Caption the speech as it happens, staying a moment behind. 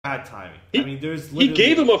bad timing. He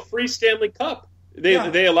gave him a free Stanley Cup.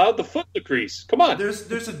 They allowed the foot to crease. Come on. There's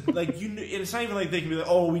a it's not even like they can be like,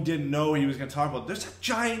 oh, we didn't know he was going to talk about it. There's a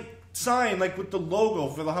giant sign like with the logo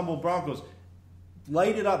for the Humboldt Broncos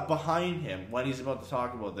lighted up behind him when he's about to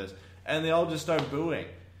talk about this, and they all just start booing.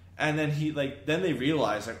 And then then they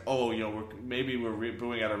realize oh, we're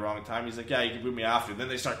booing at a wrong time. He's like, yeah, you can boo me after. Then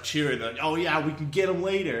they start cheering. They're like, oh yeah, we can get him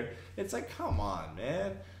later. It's like, come on,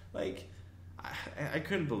 man. Like, I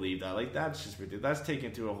couldn't believe that. Like, that's just ridiculous. That's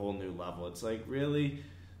taken to a whole new level. It's like, really,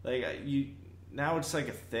 like now it's like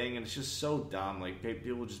a thing, and it's just so dumb. Like,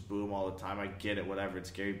 people just boo him all the time. I get it, whatever.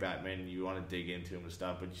 It's Gary Bettman. You want to dig into him and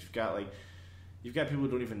stuff, but You've got people who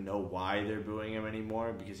don't even know why they're booing him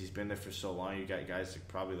anymore because he's been there for so long. You got guys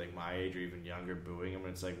probably like my age or even younger booing him, and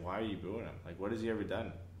it's like, why are you booing him? Like, what has he ever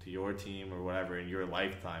done to your team or whatever in your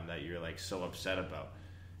lifetime that you're like so upset about?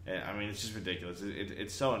 And, it's just ridiculous.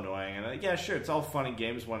 It's so annoying. And yeah, sure, it's all fun and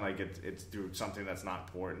games when like it's through something that's not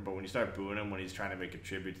important. But when you start booing him when he's trying to make a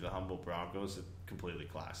tribute to the Humboldt Broncos, it's completely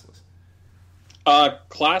classless.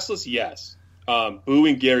 Classless, yes.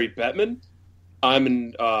 Booing Gary Bettman,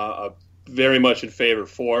 I'm very much in favor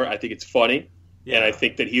for. I think it's funny, and I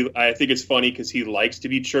think it's funny because he likes to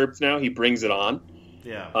be chirped now. He brings it on.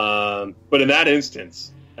 Yeah. But in that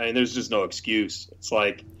instance, there's just no excuse. It's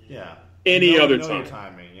like any other time.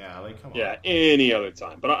 Timing. Yeah, like come on. Yeah, any other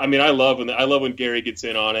time. But I love when Gary gets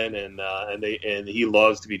in on it, and he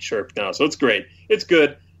loves to be chirped now. So it's great. It's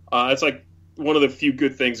good. It's like one of the few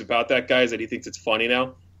good things about that guy is that he thinks it's funny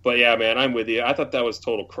now. But yeah, man, I'm with you. I thought that was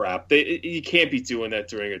total crap. You can't be doing that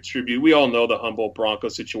during a tribute. We all know the Humboldt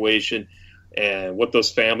Broncos situation and what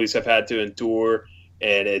those families have had to endure,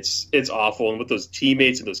 and it's awful. And what those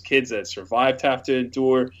teammates and those kids that survived have to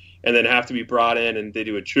endure, and then have to be brought in, and they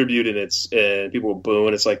do a tribute, and people boo,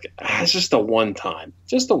 and it's like it's just a one time,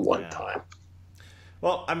 time.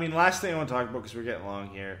 Well, last thing I want to talk about because we're getting long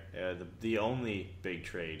here. The only big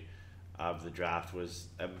trade of the draft was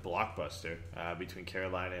a blockbuster between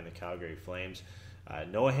Carolina and the Calgary Flames.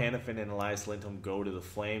 Noah Hannafin and Elias Lindholm go to the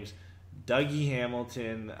Flames. Dougie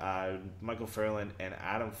Hamilton, Michael Ferland, and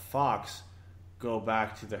Adam Fox go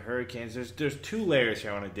back to the Hurricanes. There's two layers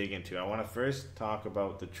here I want to dig into. I want to first talk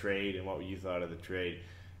about the trade and what you thought of the trade.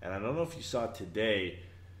 And I don't know if you saw today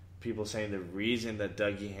people saying the reason that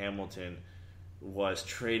Dougie Hamilton was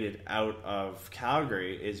traded out of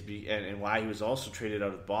Calgary and why he was also traded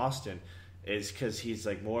out of Boston is because he's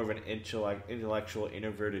like more of an intellectual,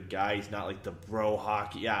 introverted guy. He's not like the bro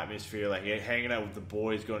hockey atmosphere, like hanging out with the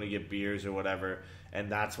boys, going to get beers or whatever,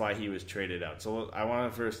 and that's why he was traded out. So I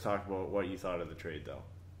want to first talk about what you thought of the trade, though.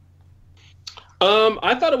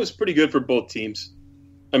 I thought it was pretty good for both teams.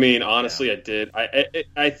 Honestly, I did.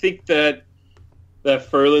 I think that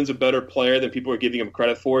Ferland's a better player than people are giving him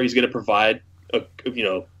credit for. He's going to provide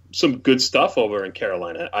some good stuff over in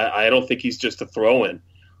Carolina. I don't think he's just a throw-in.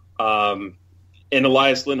 And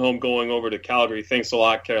Elias Lindholm going over to Calgary. Thanks a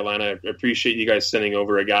lot, Carolina. I appreciate you guys sending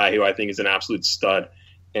over a guy who I think is an absolute stud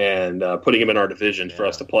and putting him in our division for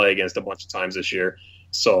us to play against a bunch of times this year.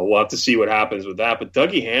 So we'll have to see what happens with that. But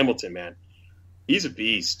Dougie Hamilton, man, he's a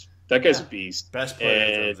beast. That guy's a beast. Best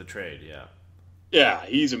player of the trade, yeah. Yeah,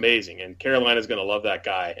 he's amazing. And Carolina's going to love that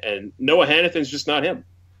guy. And Noah Hannafin's just not him.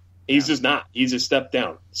 He's just not. He's a step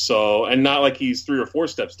down. So, and not like he's 3 or 4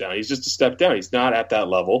 steps down. He's just a step down. He's not at that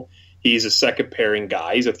level. He's a second pairing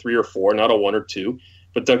guy. He's a 3 or 4, not a 1 or 2.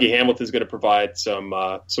 But Dougie Hamilton's going to provide some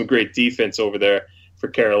great defense over there for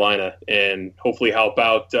Carolina and hopefully help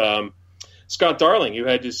out Scott Darling, who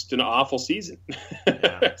had just an awful season.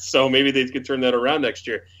 Yeah. So maybe they could turn that around next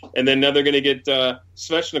year. And then now they're going to get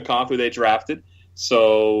Svechnikov, who they drafted.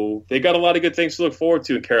 So they got a lot of good things to look forward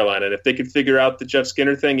to in Carolina. And if they could figure out the Jeff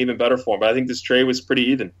Skinner thing, even better for them. But I think this trade was pretty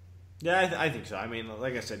even. Yeah, I think so.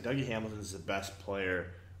 Like I said, Dougie Hamilton is the best player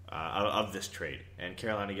of this trade. And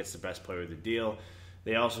Carolina gets the best player of the deal.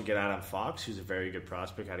 They also get Adam Fox, who's a very good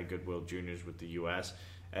prospect, had a good World Juniors with the U.S.,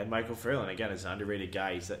 and Michael Ferland, again, is an underrated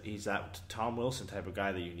guy. He's that Tom Wilson type of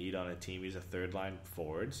guy that you need on a team. He's a third-line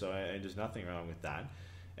forward, so there's nothing wrong with that.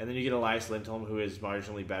 And then you get Elias Lindholm, who is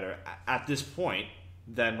marginally better at this point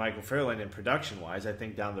than Michael Ferland in production-wise. I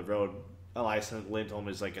think down the road, Elias Lindholm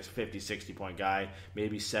is like a 50, 60-point guy,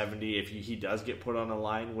 maybe 70. If he does get put on a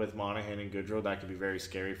line with Monahan and Goodrow, that could be very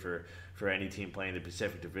scary for any team playing the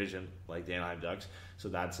Pacific Division, like the Anaheim Ducks. So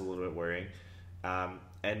that's a little bit worrying.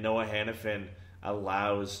 And Noah Hannafin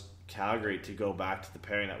allows Calgary to go back to the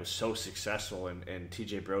pairing that was so successful in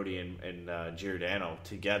TJ Brody and Giordano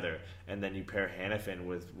together, and then you pair Hanifin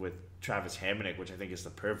with Travis Hamonic, which I think is the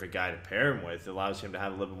perfect guy to pair him with. It allows him to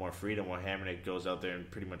have a little bit more freedom while Hamonic goes out there and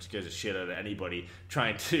pretty much scares the shit out of anybody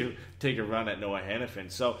trying to take a run at Noah Hanifin.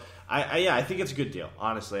 So, I think it's a good deal,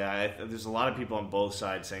 honestly. There's a lot of people on both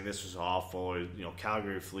sides saying this was awful, or,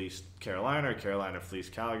 Calgary fleeced Carolina, or Carolina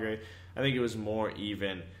fleeced Calgary. I think it was more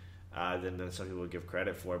even than some people would give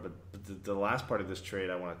credit for. But the last part of this trade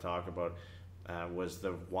I want to talk about was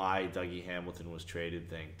the why Dougie Hamilton was traded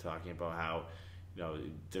thing, talking about how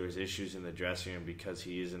there was issues in the dressing room because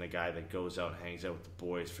he isn't a guy that goes out and hangs out with the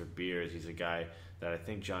boys for beers. He's a guy that I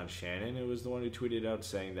think John Shannon, who was the one who tweeted out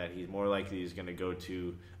saying that he's more likely he's going to go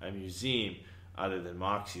to a museum other than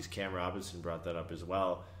Moxie's. Cam Robinson brought that up as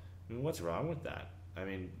well. I mean, what's wrong with that? I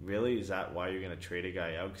mean, really, is that why you're going to trade a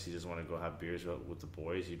guy out because he doesn't want to go have beers with the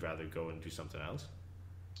boys? He'd rather go and do something else?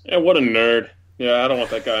 Yeah, what a nerd. Yeah, I don't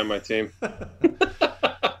want that guy on my team.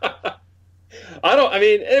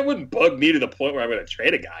 It wouldn't bug me to the point where I'm going to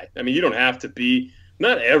trade a guy. I mean, you don't have to be,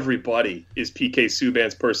 not everybody is PK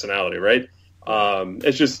Subban's personality, right?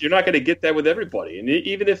 It's just, you're not going to get that with everybody. And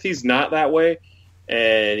even if he's not that way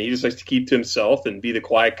and he just likes to keep to himself and be the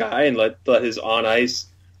quiet guy and let his on-ice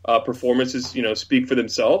performances, speak for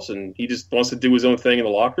themselves, and he just wants to do his own thing in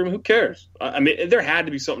the locker room, who cares? I mean, there had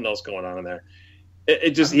to be something else going on in there.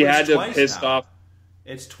 He had to have pissed off.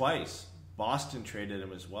 It's twice. Boston traded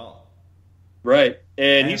him as well. Right,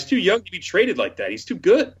 and he's too young to be traded like that. He's too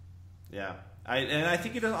good. Yeah, I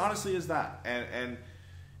think it honestly is that. And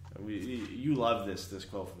you love this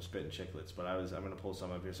quote from Spit and Chicklets, but I'm going to pull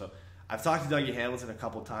some up here. So I've talked to Dougie Hamilton a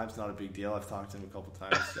couple times. Not a big deal. I've talked to him a couple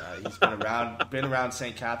times. He's been around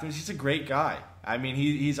St. Catharines. He's a great guy. I mean,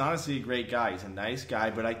 he's honestly a great guy. He's a nice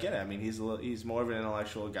guy, but I get it. I mean, he's more of an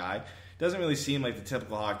intellectual guy. Doesn't really seem like the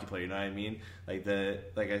typical hockey player, you know what I mean? Like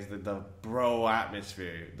the bro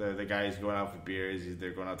atmosphere. The guy who's going out for beers,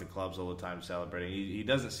 they're going out to clubs all the time celebrating. He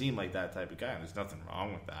doesn't seem like that type of guy, and there's nothing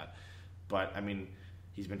wrong with that. But I mean,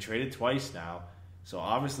 he's been traded twice now, so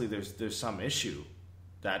obviously there's some issue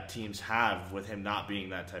that teams have with him not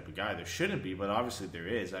being that type of guy. There shouldn't be, but obviously there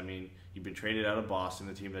is. I mean, you've been traded out of Boston,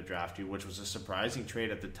 the team that drafted you, which was a surprising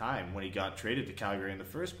trade at the time when he got traded to Calgary in the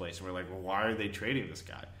first place. And we're like, well, why are they trading this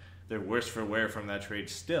guy? They're worse for wear from that trade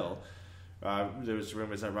still. There was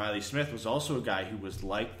rumors that Riley Smith was also a guy who was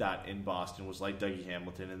like that in Boston, was like Dougie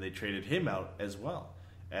Hamilton, and they traded him out as well.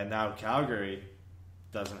 And now Calgary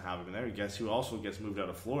doesn't have him there. Guess who also gets moved out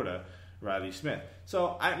of Florida? Riley Smith.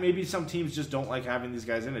 So maybe some teams just don't like having these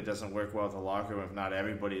guys in. It doesn't work well with the locker room if not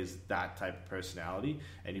everybody is that type of personality,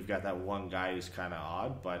 and you've got that one guy who's kind of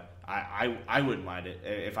odd. But I wouldn't mind it.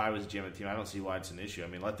 If I was GM of the team, I don't see why it's an issue. I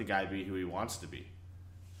mean, let the guy be who he wants to be.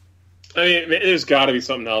 I mean, there's got to be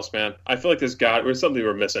something else, man. I feel like there's something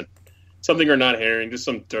we're missing. Something we're not hearing, just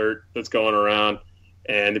some dirt that's going around.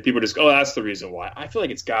 And the people just go, that's the reason why. I feel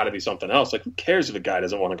like it's got to be something else. Like, who cares if a guy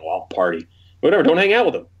doesn't want to go out party? Whatever, don't hang out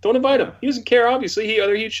with him. Don't invite him. He doesn't care, obviously.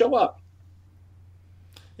 He'd show up.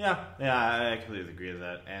 Yeah, I completely agree with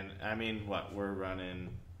that. And, I mean, we're running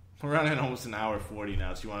almost an hour 40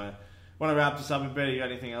 now. So you want to wrap this up a bit? You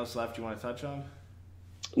got anything else left you want to touch on?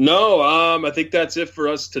 No, I think that's it for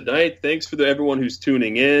us tonight. Thanks for everyone who's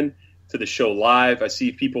tuning in to the show live. I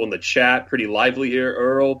see people in the chat pretty lively here.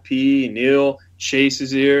 Earl, P, Neil, Chase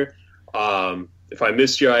is here. If I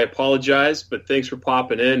missed you, I apologize, but thanks for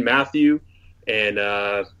popping in. Matthew and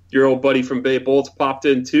your old buddy from Bay Bolts popped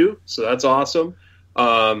in too, so that's awesome.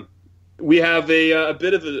 We have a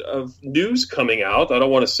bit of news coming out. I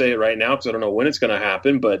don't want to say it right now because I don't know when it's going to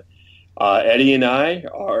happen, but Eddie and I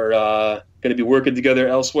are going to be working together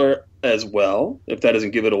elsewhere as well, if that doesn't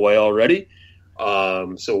give it away already.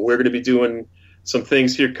 So we're going to be doing some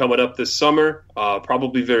things here coming up this summer,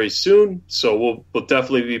 probably very soon. So we'll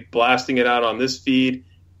definitely be blasting it out on this feed,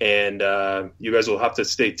 and you guys will have to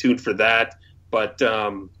stay tuned for that. But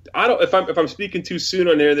I don't. If I'm speaking too soon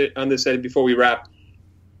on this Eddie, before we wrap,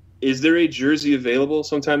 is there a jersey available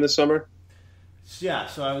sometime this summer? Yeah,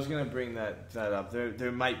 so I was going to bring that up.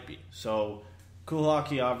 There might be. So Cool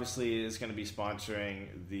Hockey obviously is going to be sponsoring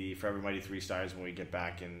the Forever Mighty 3 Stars when we get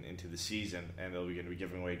back into the season, and they'll be going to be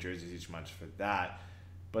giving away jerseys each month for that.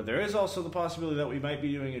 But there is also the possibility that we might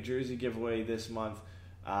be doing a jersey giveaway this month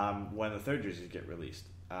when the third jerseys get released.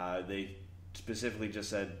 They specifically just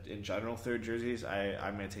said, in general, third jerseys.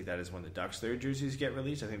 I'm going to take that as when the Ducks' third jerseys get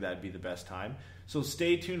released. I think that would be the best time. So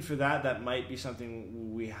stay tuned for that. That might be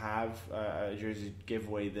something we have, a jersey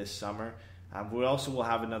giveaway this summer. We also will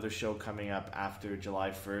have another show coming up after July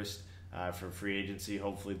 1st for free agency.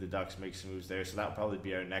 Hopefully the Ducks make some moves there. So that'll probably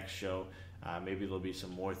be our next show. Maybe there'll be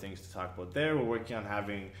some more things to talk about there. We're working on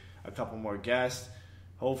having a couple more guests.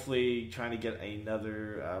 Hopefully trying to get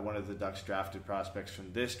another one of the Ducks drafted prospects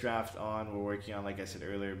from this draft on. We're working on, like I said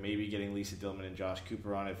earlier, maybe getting Lisa Dillman and Josh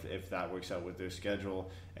Cooper on if that works out with their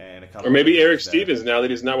schedule. And a couple, or maybe Eric Stevens now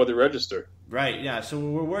that he's not with the Register. Right, yeah. So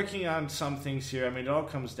we're working on some things here. I mean, it all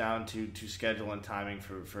comes down to schedule and timing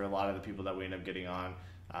for a lot of the people that we end up getting on.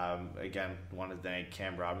 Again, want to thank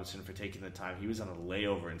Cam Robinson for taking the time. He was on a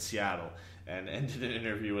layover in Seattle and did an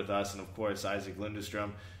interview with us. And, of course, Isac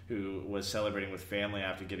Lundestrom, who was celebrating with family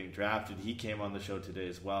after getting drafted. He came on the show today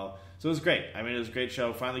as well. So it was great. I mean, it was a great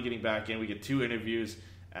show. Finally getting back in. We get 2 interviews.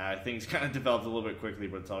 Things kind of developed a little bit quickly,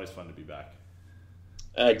 but it's always fun to be back.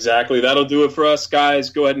 Exactly. That'll do it for us, guys.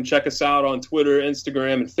 Go ahead and check us out on Twitter,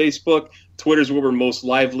 Instagram, and Facebook. Twitter's where we're most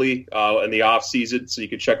lively in the off season, so you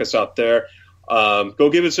can check us out there. Go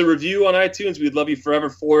give us a review on iTunes. We'd love you forever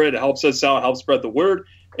for it. It helps us out, helps spread the word.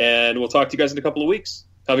 And we'll talk to you guys in a couple of weeks.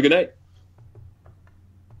 Have a good night.